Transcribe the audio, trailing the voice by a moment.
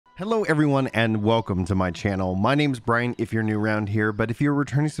Hello everyone and welcome to my channel. My name's Brian if you're new around here, but if you're a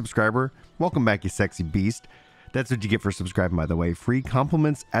returning subscriber, welcome back you sexy beast. That's what you get for subscribing, by the way. Free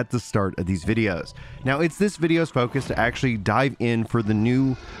compliments at the start of these videos. Now, it's this video's focus to actually dive in for the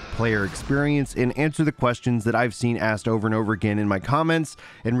new player experience and answer the questions that I've seen asked over and over again in my comments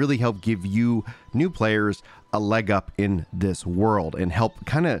and really help give you new players a leg up in this world and help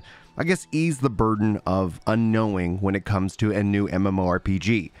kind of, I guess, ease the burden of unknowing when it comes to a new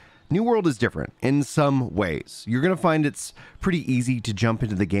MMORPG. New World is different in some ways. You're going to find it's pretty easy to jump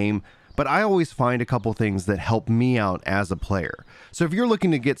into the game, but I always find a couple things that help me out as a player. So if you're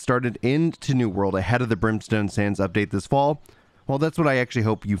looking to get started into New World ahead of the Brimstone Sands update this fall, well, that's what I actually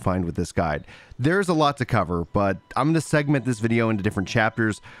hope you find with this guide. There's a lot to cover, but I'm going to segment this video into different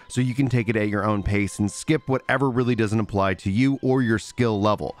chapters so you can take it at your own pace and skip whatever really doesn't apply to you or your skill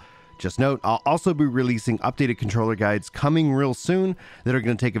level. Just note, I'll also be releasing updated controller guides coming real soon that are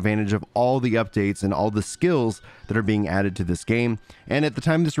going to take advantage of all the updates and all the skills that are being added to this game. And at the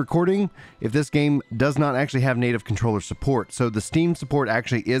time of this recording, if this game does not actually have native controller support, so the Steam support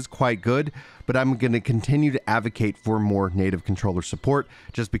actually is quite good, but I'm going to continue to advocate for more native controller support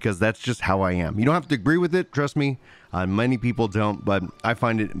just because that's just how I am. You don't have to agree with it, trust me. Many people don't, but I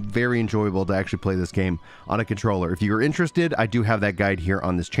find it very enjoyable to actually play this game on a controller. If you're interested, I do have that guide here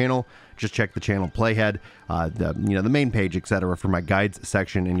on this channel. Just check the channel playhead, the main page, etc. for my guides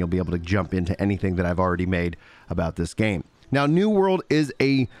section, and you'll be able to jump into anything that I've already made about this game. Now, New World is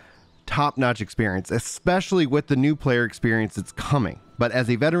a top-notch experience, especially with the new player experience that's coming. But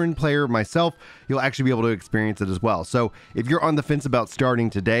as a veteran player myself, you'll actually be able to experience it as well. So if you're on the fence about starting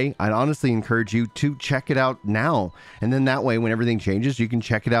today, I'd honestly encourage you to check it out now. And then that way, when everything changes, you can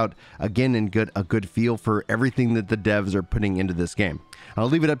check it out again and get a good feel for everything that the devs are putting into this game. I'll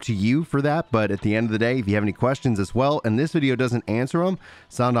leave it up to you for that, but at the end of the day, if you have any questions as well, and this video doesn't answer them,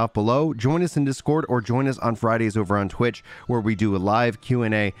 sound off below, join us in Discord, or join us on Fridays over on Twitch, where we do a live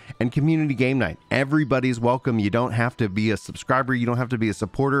Q&A and community game night. Everybody's welcome. You don't have to be a subscriber. You don't have to be a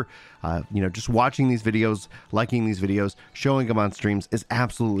supporter. Just watching these videos, liking these videos, showing them on streams is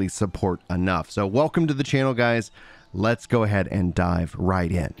absolutely support enough. So welcome to the channel, guys. Let's go ahead and dive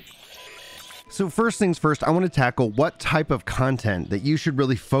right in. So first things first, I want to tackle what type of content that you should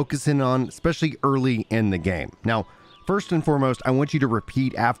really focus in on, especially early in the game. Now, first and foremost, I want you to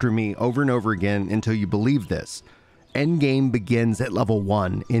repeat after me over and over again until you believe this. Endgame begins at level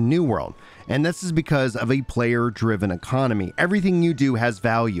 1 in New World, and this is because of a player-driven economy. Everything you do has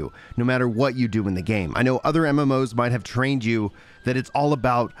value, no matter what you do in the game. I know other MMOs might have trained you that it's all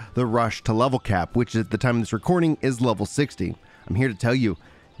about the rush to level cap, which at the time of this recording is level 60. I'm here to tell you,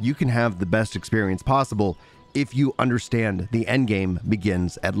 you can have the best experience possible if you understand the end game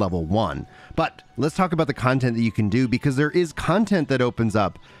begins at level 1. But let's talk about the content that you can do, because there is content that opens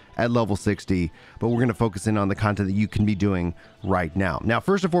up at level 60, but we're going to focus in on the content that you can be doing right now. Now,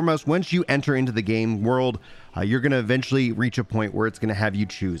 first and foremost, once you enter into the game world, you're going to eventually reach a point where it's going to have you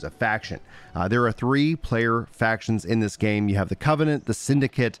choose a faction. There are 3 player factions in this game. You have the Covenant, the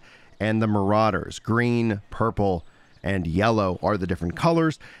Syndicate, and the Marauders. Green, purple, and yellow are the different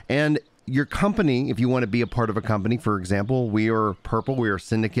colors. And your company, if you want to be a part of a company, for example, we are purple, we are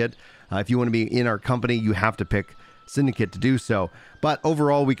Syndicate. If you want to be in our company, you have to pick Syndicate to do so. But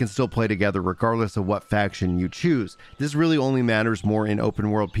overall, we can still play together regardless of what faction you choose. This really only matters more in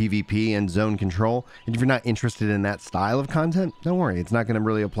open world PvP and zone control. And if you're not interested in that style of content, don't worry, it's not going to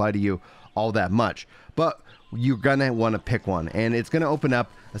really apply to you all that much. But you're going to want to pick one, and it's going to open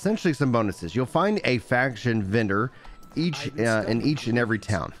up essentially some bonuses. You'll find a faction vendor in each and every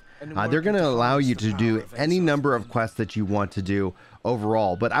town. They're going to allow you to do any number of quests that you want to do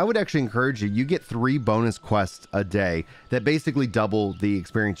overall, but I would actually encourage you get 3 bonus quests a day that basically double the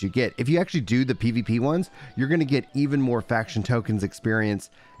experience you get. If you actually do the PvP ones, you're going to get even more faction tokens experience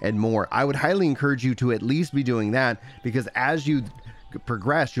and more. I would highly encourage you to at least be doing that, because as you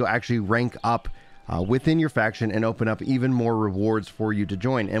progress, you'll actually rank up within your faction and open up even more rewards for you to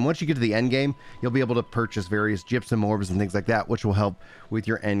join. And once you get to the end game, you'll be able to purchase various gypsum orbs and things like that, which will help with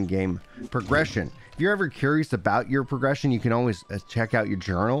your end game progression. If you're ever curious about your progression, you can always check out your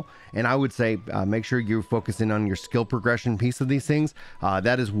journal. And I would say make sure you focus in on your skill progression piece of these things.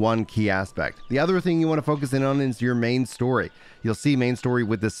 That is one key aspect. The other thing you want to focus in on is your main story. You'll see main story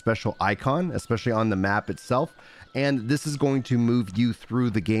with this special icon, especially on the map itself. And this is going to move you through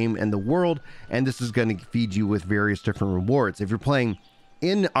the game and the world, and this is going to feed you with various different rewards. If you're playing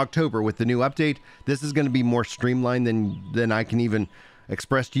in October with the new update, this is going to be more streamlined than I can even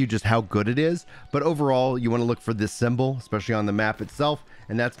express to you just how good it is. But overall, you want to look for this symbol, especially on the map itself,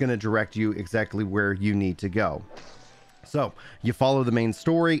 and that's going to direct you exactly where you need to go. So you follow the main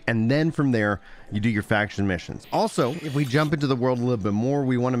story, and then from there, you do your faction missions. Also, if we jump into the world a little bit more,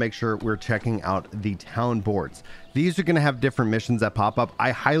 we want to make sure we're checking out the town boards. These are going to have different missions that pop up.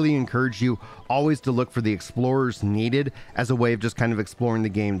 I highly encourage you always to look for the explorers needed as a way of just kind of exploring the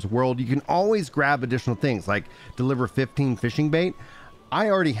game's world. You can always grab additional things like deliver 15 fishing bait. I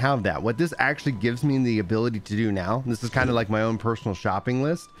already have that. What this actually gives me the ability to do now, this is kind of like my own personal shopping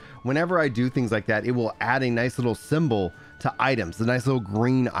list. Whenever I do things like that, it will add a nice little symbol to items, the nice little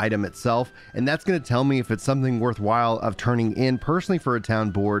green item itself. And that's going to tell me if it's something worthwhile of turning in personally for a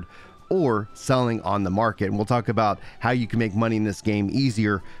town board or selling on the market. And we'll talk about how you can make money in this game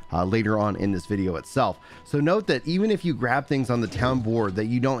easier later on in this video itself. So note that even if you grab things on the town board that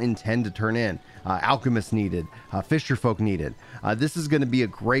you don't intend to turn in, alchemists needed, fisher folk needed, this is going to be a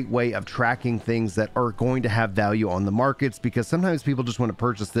great way of tracking things that are going to have value on the markets, because sometimes people just want to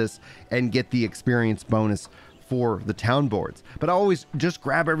purchase this and get the experience bonus for the town boards. But always just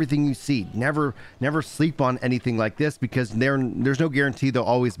grab everything you see. Never sleep on anything like this, because there's no guarantee they'll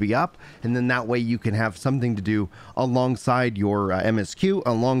always be up, and then that way you can have something to do alongside your MSQ,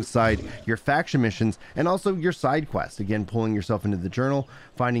 alongside your faction missions, and also your side quests. Again, pulling yourself into the journal,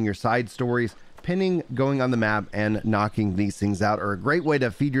 finding your side stories, pinning, going on the map, and knocking these things out are a great way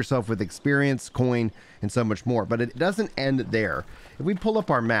to feed yourself with experience, coin, and so much more. But it doesn't end there. If we pull up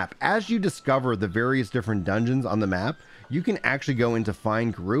our map, as you discover the various different dungeons on the map, you can actually go into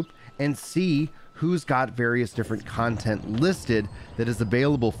Find Group and see who's got various different content listed that is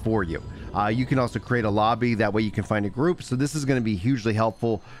available for you. You can also create a lobby, that way you can find a group. So this is going to be hugely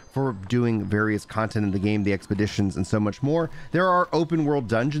helpful for doing various content in the game, the expeditions, and so much more. There are open world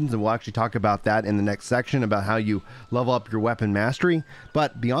dungeons, and we'll actually talk about that in the next section about how you level up your weapon mastery.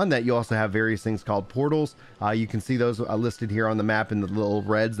 But beyond that, you also have various things called portals. You can see those listed here on the map in the little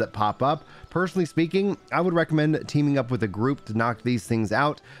reds that pop up. Personally speaking, I would recommend teaming up with a group to knock these things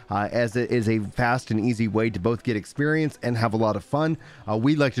out, as it is a fast and easy way to both get experience and have a lot of fun.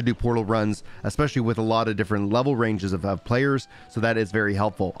 We like to do portal runs, especially with a lot of different level ranges of players, so that is very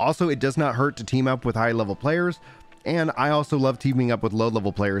helpful. Also, it does not hurt to team up with high level players, and I also love teaming up with low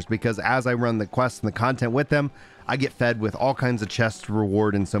level players, because as I run the quests and the content with them, I get fed with all kinds of chests to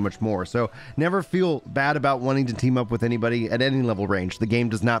reward and so much more. So never feel bad about wanting to team up with anybody at any level range. The game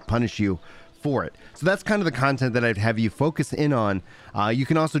does not punish you for it. So that's kind of the content that I'd have you focus in on. You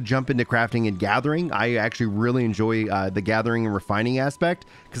can also jump into crafting and gathering. I actually really enjoy the gathering and refining aspect,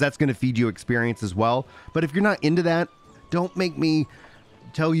 because that's going to feed you experience as well. But if you're not into that, don't make me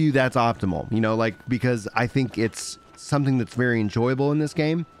tell you that's optimal, because I think it's something that's very enjoyable in this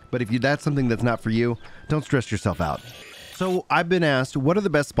game. But if that's something that's not for you, don't stress yourself out. So I've been asked, what are the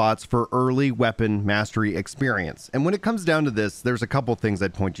best spots for early weapon mastery experience? And when it comes down to this, there's a couple things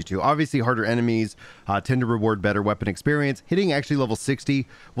I'd point you to. Obviously, harder enemies tend to reward better weapon experience. Hitting actually level 60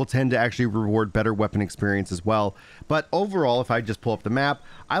 will tend to actually reward better weapon experience as well. But overall, if I just pull up the map,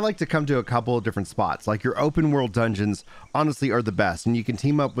 I like to come to a couple of different spots. Like your open world dungeons, honestly, are the best. And you can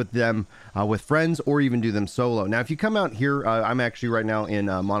team up with them with friends, or even do them solo. Now, if you come out here, I'm actually right now in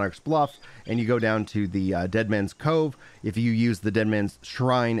Monarch's Bluff, and you go down to the Dead Man's Cove. If you use the Dead Man's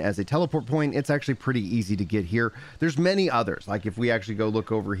Shrine as a teleport point, it's actually pretty easy to get here. There's many others. Like if we actually go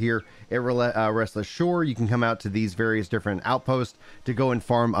look over here at Restless Shore, you can come out to these various different outposts to go and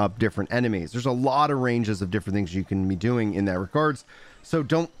farm up different enemies. There's a lot of ranges of different things you can be doing in that regards. So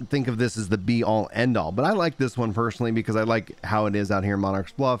don't think of this as the be-all, end-all. But I like this one personally because I like how it is out here in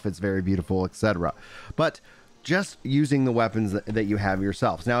Monarch's Bluff. It's very beautiful, etc. But just using the weapons that you have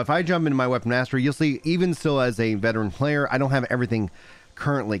yourselves. Now, if I jump into my weapon mastery, you'll see even still as a veteran player, I don't have everything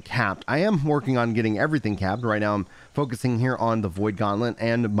currently capped. I am working on getting everything capped. Right now, I'm focusing here on the Void Gauntlet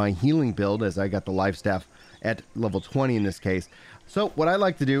and my healing build, as I got the life staff at level 20 in this case. So what I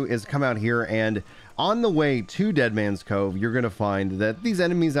like to do is come out here, and on the way to Dead Man's Cove, you're going to find that these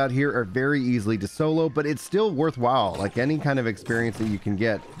enemies out here are very easily to solo, but it's still worthwhile. Like any kind of experience that you can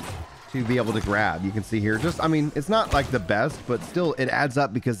get to be able to grab. You can see here, just, I mean, it's not like the best, but still it adds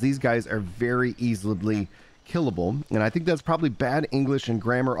up because these guys are very easily killable. And I think that's probably bad English and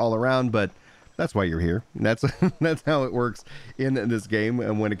grammar all around, but that's why you're here. That's how it works in this game.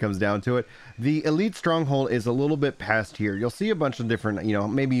 And when it comes down to it, the Elite Stronghold is a little bit past here. You'll see a bunch of different,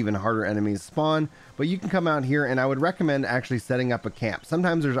 maybe even harder enemies spawn, but you can come out here, and I would recommend actually setting up a camp.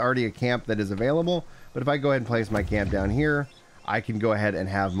 Sometimes there's already a camp that is available, but if I go ahead and place my camp down here, I can go ahead and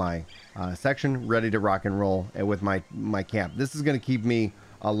have my section ready to rock and roll with my camp. This is going to keep me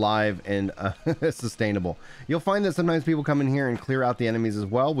alive and sustainable. You'll find that sometimes people come in here and clear out the enemies as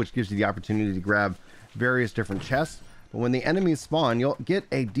well, which gives you the opportunity to grab various different chests. But when the enemies spawn, you'll get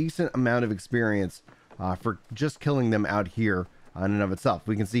a decent amount of experience for just killing them out here in and of itself.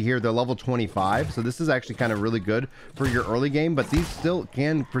 We can see here they're level 25, so this is actually kind of really good for your early game, but these still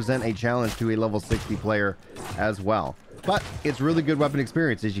can present a challenge to a level 60 player as well. But it's really good weapon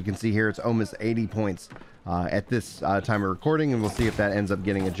experience. As you can see here, it's almost 80 points at this time of recording, and we'll see if that ends up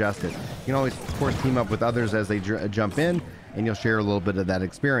getting adjusted. You can always, of course, team up with others as they jump in, and you'll share a little bit of that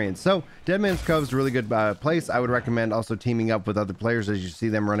experience. So Dead Man's Cove is a really good place. I would recommend also teaming up with other players as you see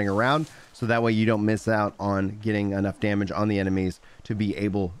them running around, so that way you don't miss out on getting enough damage on the enemies to be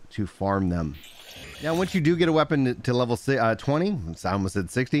able to farm them. Now, once you do get a weapon to level 20, I almost said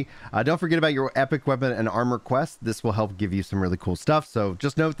 60, don't forget about your epic weapon and armor quest. This will help give you some really cool stuff. So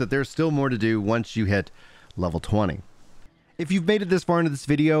just note that there's still more to do once you hit level 20. If you've made it this far into this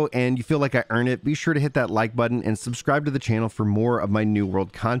video and you feel like I earned it, be sure to hit that like button and subscribe to the channel for more of my New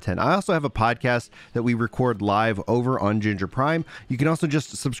World content. I also have a podcast that we record live over on Ginger Prime. You can also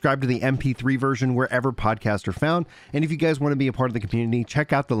just subscribe to the MP3 version wherever podcasts are found. And if you guys want to be a part of the community,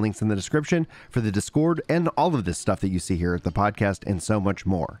 check out the links in the description for the Discord and all of this stuff that you see here at the podcast and so much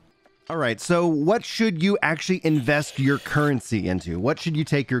more. All right, so what should you actually invest your currency into? What should you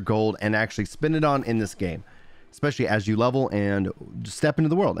take your gold and actually spend it on in this game, especially as you level and step into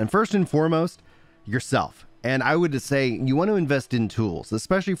the world? And first and foremost, yourself. And I would say you want to invest in tools,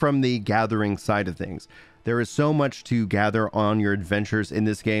 especially from the gathering side of things. There is so much to gather on your adventures in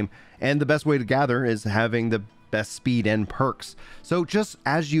this game, and the best way to gather is having the best speed and perks. So just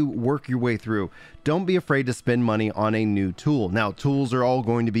as you work your way through, don't be afraid to spend money on a new tool. Now, tools are all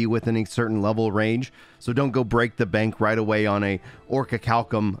going to be within a certain level range, so don't go break the bank right away on a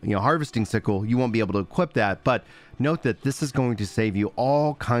orichalcum, harvesting sickle. You won't be able to equip that, but note that this is going to save you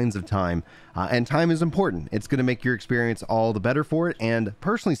all kinds of time, and time is important. It's going to make your experience all the better for it. And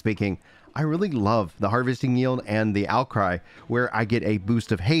personally speaking, I really love the harvesting yield and the outcry, where I get a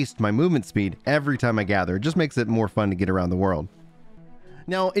boost of haste, my movement speed, every time I gather. It just makes it more fun to get around the world.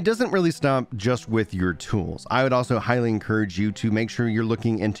 Now, it doesn't really stop just with your tools. I would also highly encourage you to make sure you're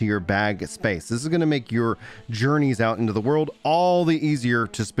looking into your bag space. This is going to make your journeys out into the world all the easier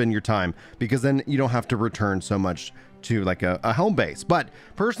to spend your time, because then you don't have to return so much to like a home base. But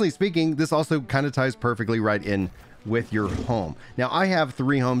personally speaking, this also kind of ties perfectly right in with your home. Now, I have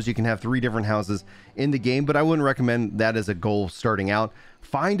 3 homes. You can have 3 different houses in the game, but I wouldn't recommend that as a goal starting out.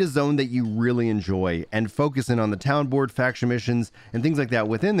 Find a zone that you really enjoy and focus in on the town board, faction missions, and things like that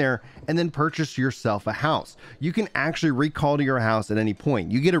within there, and then purchase yourself a house. You can actually recall to your house at any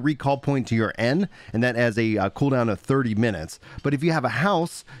point. You get a recall point to your inn, and that has a cooldown of 30 minutes. But if you have a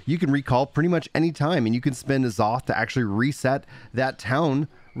house, you can recall pretty much any time, and you can spend a Zoth to actually reset that town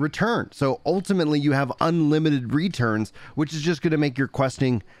return. So ultimately you have unlimited returns, which is just going to make your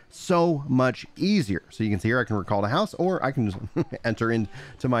questing so much easier. So you can see here I can recall a house, or I can just enter into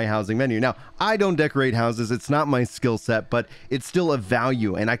my housing menu. Now, I don't decorate houses. It's not my skill set, but it's still a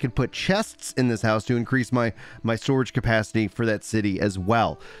value, and I could put chests in this house to increase my storage capacity for that city as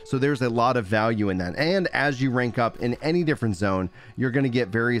well. So there's a lot of value in that. And as you rank up in any different zone, you're going to get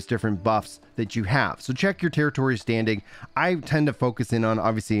various different buffs that you have. So check your territory standing. I tend to focus in on,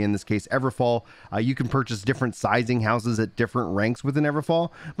 obviously in this case, Everfall. You can purchase different sizing houses at different ranks within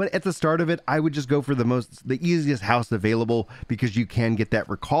Everfall, but at the start of it, I would just go for the easiest house available, because you can get that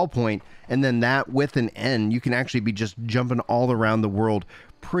recall point, and then that with an N, you can actually be just jumping all around the world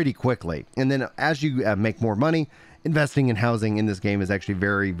pretty quickly. And then as you make more money, investing in housing in this game is actually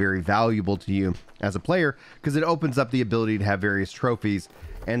very, very valuable to you as a player, because it opens up the ability to have various trophies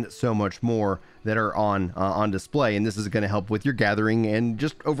and so much more that are on display. And this is going to help with your gathering and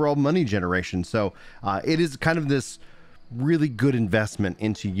just overall money generation. So it is kind of this really good investment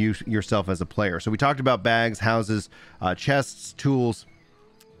into yourself as a player. So we talked about bags, houses, chests, tools.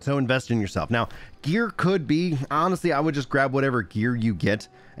 So invest in yourself. Now, gear could be, honestly, I would just grab whatever gear you get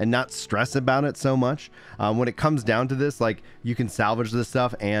and not stress about it so much. When it comes down to this, like, you can salvage this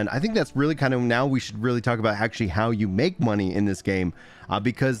stuff, and I think that's really kind of, now we should really talk about actually how you make money in this game,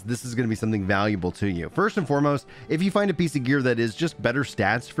 because this is going to be something valuable to you. First and foremost, if you find a piece of gear that is just better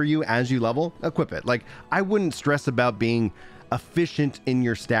stats for you as you level, equip it. Like, I wouldn't stress about being efficient in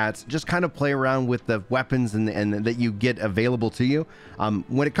your stats. Just kind of play around with the weapons and that you get available to you.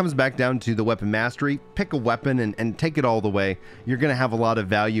 When it comes back down to the weapon mastery, pick a weapon and take it all the way. You're going to have a lot of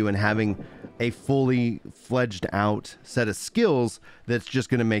value in having a fully fledged out set of skills that's just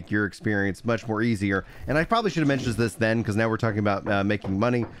going to make your experience much more easier. And I probably should have mentioned this then, because now we're talking about making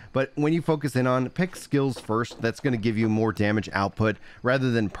money. But when you focus in on, pick skills first. That's going to give you more damage output rather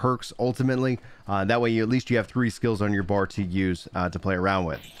than perks ultimately. That way at least you have 3 skills on your bar to use to play around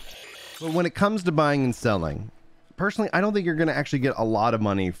with. But when it comes to buying and selling, personally, I don't think you're going to actually get a lot of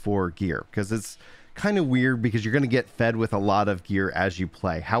money for gear, because it's kind of weird because you're going to get fed with a lot of gear as you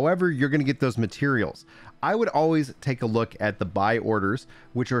play. However, you're going to get those materials. I would always take a look at the buy orders,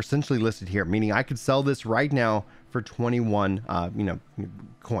 which are essentially listed here, meaning I could sell this right now for 21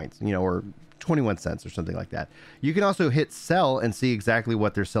 coins, or 21 cents or something like that. You can also hit sell and see exactly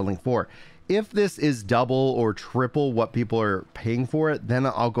what they're selling for. If this is double or triple what people are paying for it, then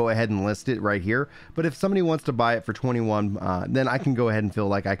I'll go ahead and list it right here. But if somebody wants to buy it for 21, then I can go ahead and feel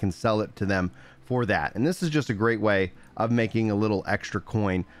like I can sell it to them for that. And this is just a great way of making a little extra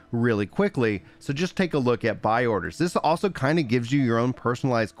coin really quickly. So just take a look at buy orders. This also kind of gives you your own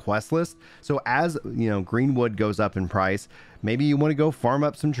personalized quest list. So as greenwood goes up in price, maybe you want to go farm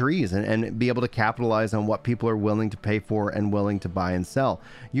up some trees and be able to capitalize on what people are willing to pay for and willing to buy and sell.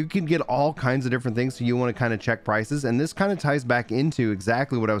 You can get all kinds of different things. So you want to kind of check prices. And this kind of ties back into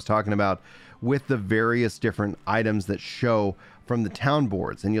exactly what I was talking about with the various different items that show from the town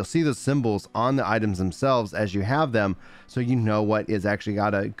boards, and you'll see the symbols on the items themselves as you have them, so you know what is actually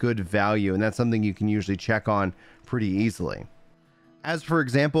got a good value, and that's something you can usually check on pretty easily. As for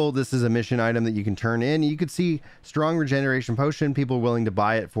example, this is a mission item that you can turn in. You could see strong regeneration potion, people are willing to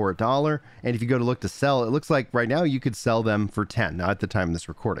buy it for $1, and if you go to look to sell, it looks like right now you could sell them for 10 now at the time of this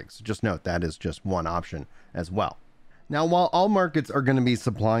recording. So just note that is just one option as well. Now, while all markets are going to be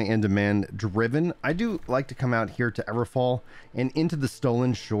supply and demand driven, I do like to come out here to Everfall and into the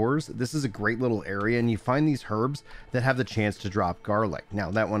Stolen Shores. This is a great little area, and you find these herbs that have the chance to drop garlic.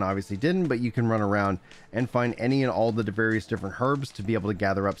 Now, that one obviously didn't, but you can run around and find any and all the various different herbs to be able to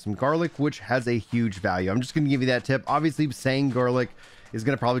gather up some garlic, which has a huge value. I'm just going to give you that tip. Obviously, saying garlic is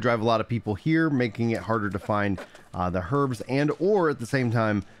going to probably drive a lot of people here, making it harder to find the herbs, and or at the same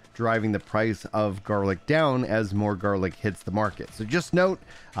time driving the price of garlic down as more garlic hits the market. So just note,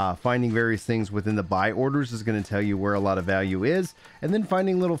 finding various things within the buy orders is going to tell you where a lot of value is, and then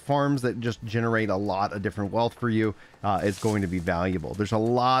finding little farms that just generate a lot of different wealth for you is going to be valuable. There's a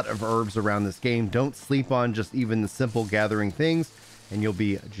lot of herbs around this game. Don't sleep on just even the simple gathering things, and you'll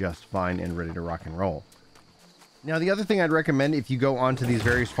be just fine and ready to rock and roll. Now, the other thing I'd recommend if you go onto these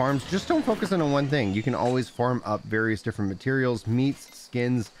various farms, just don't focus on one thing. You can always farm up various different materials, meats,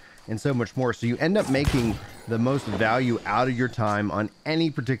 skins, and so much more. So you end up making the most value out of your time on any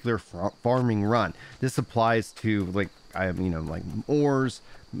particular farming run. This applies to like ores,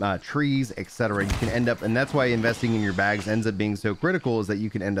 trees, etc. You can end up, and that's why investing in your bags ends up being so critical, is that you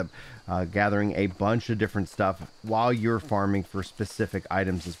can end up gathering a bunch of different stuff while you're farming for specific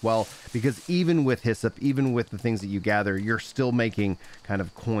items as well, because even with hyssop, even with the things that you gather, you're still making kind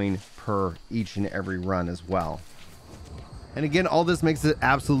of coin per each and every run as well. And again, all this makes it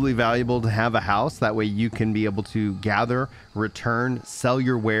absolutely valuable to have a house. That way you can be able to gather, return, sell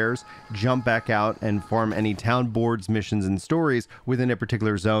your wares, jump back out and farm any town boards, missions, and stories within a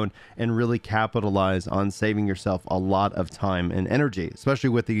particular zone, and really capitalize on saving yourself a lot of time and energy, especially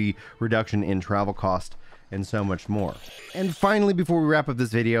with the reduction in travel cost and so much more. And finally, before we wrap up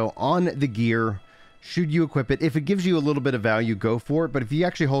this video, on the gear, should you equip it, if it gives you a little bit of value, go for it. But if you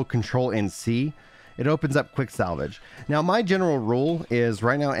actually hold Control and C, it opens up quick salvage. Now, my general rule is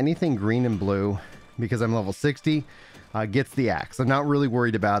right now anything green and blue, because I'm level 60, gets the axe. I'm not really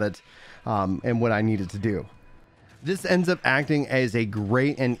worried about it and what I need it to do. This ends up acting as a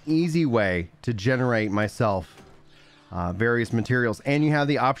great and easy way to generate myself various materials, and you have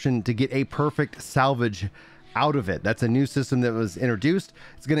the option to get a perfect salvage out of it. That's a new system that was introduced.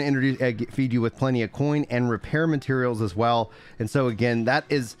 It's going to feed you with plenty of coin and repair materials as well. And so again, that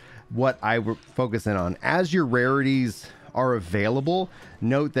is what I focus in on. As your rarities are available,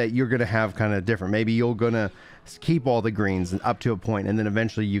 note that you're going to have kind of different. Maybe you're going to keep all the greens up to a point, and then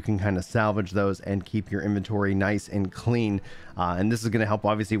eventually you can kind of salvage those and keep your inventory nice and clean. And this is going to help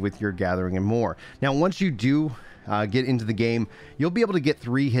obviously with your gathering and more. Now, once you do get into the game, you'll be able to get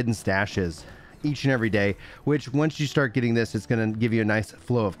 3 hidden stashes each and every day, which once you start getting this, it's going to give you a nice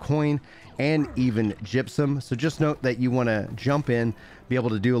flow of coin and even gypsum. So just note that you want to jump in, be able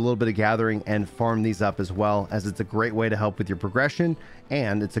to do a little bit of gathering and farm these up as well, as it's a great way to help with your progression,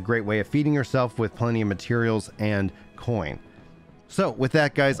 and it's a great way of feeding yourself with plenty of materials and coin. So with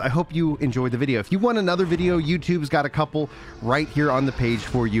that, guys, I hope you enjoyed the video. If you want another video, YouTube's got a couple right here on the page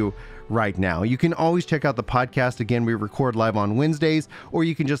for you right now. You can always check out the podcast. Again, we record live on Wednesdays, or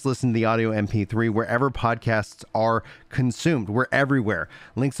you can just listen to the audio MP3 wherever podcasts are consumed. We're everywhere.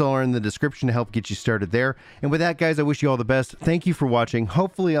 Links all are in the description to help get you started there. And with that, guys, I wish you all the best. Thank you for watching.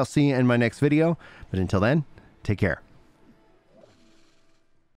 Hopefully I'll see you in my next video, but until then, take care.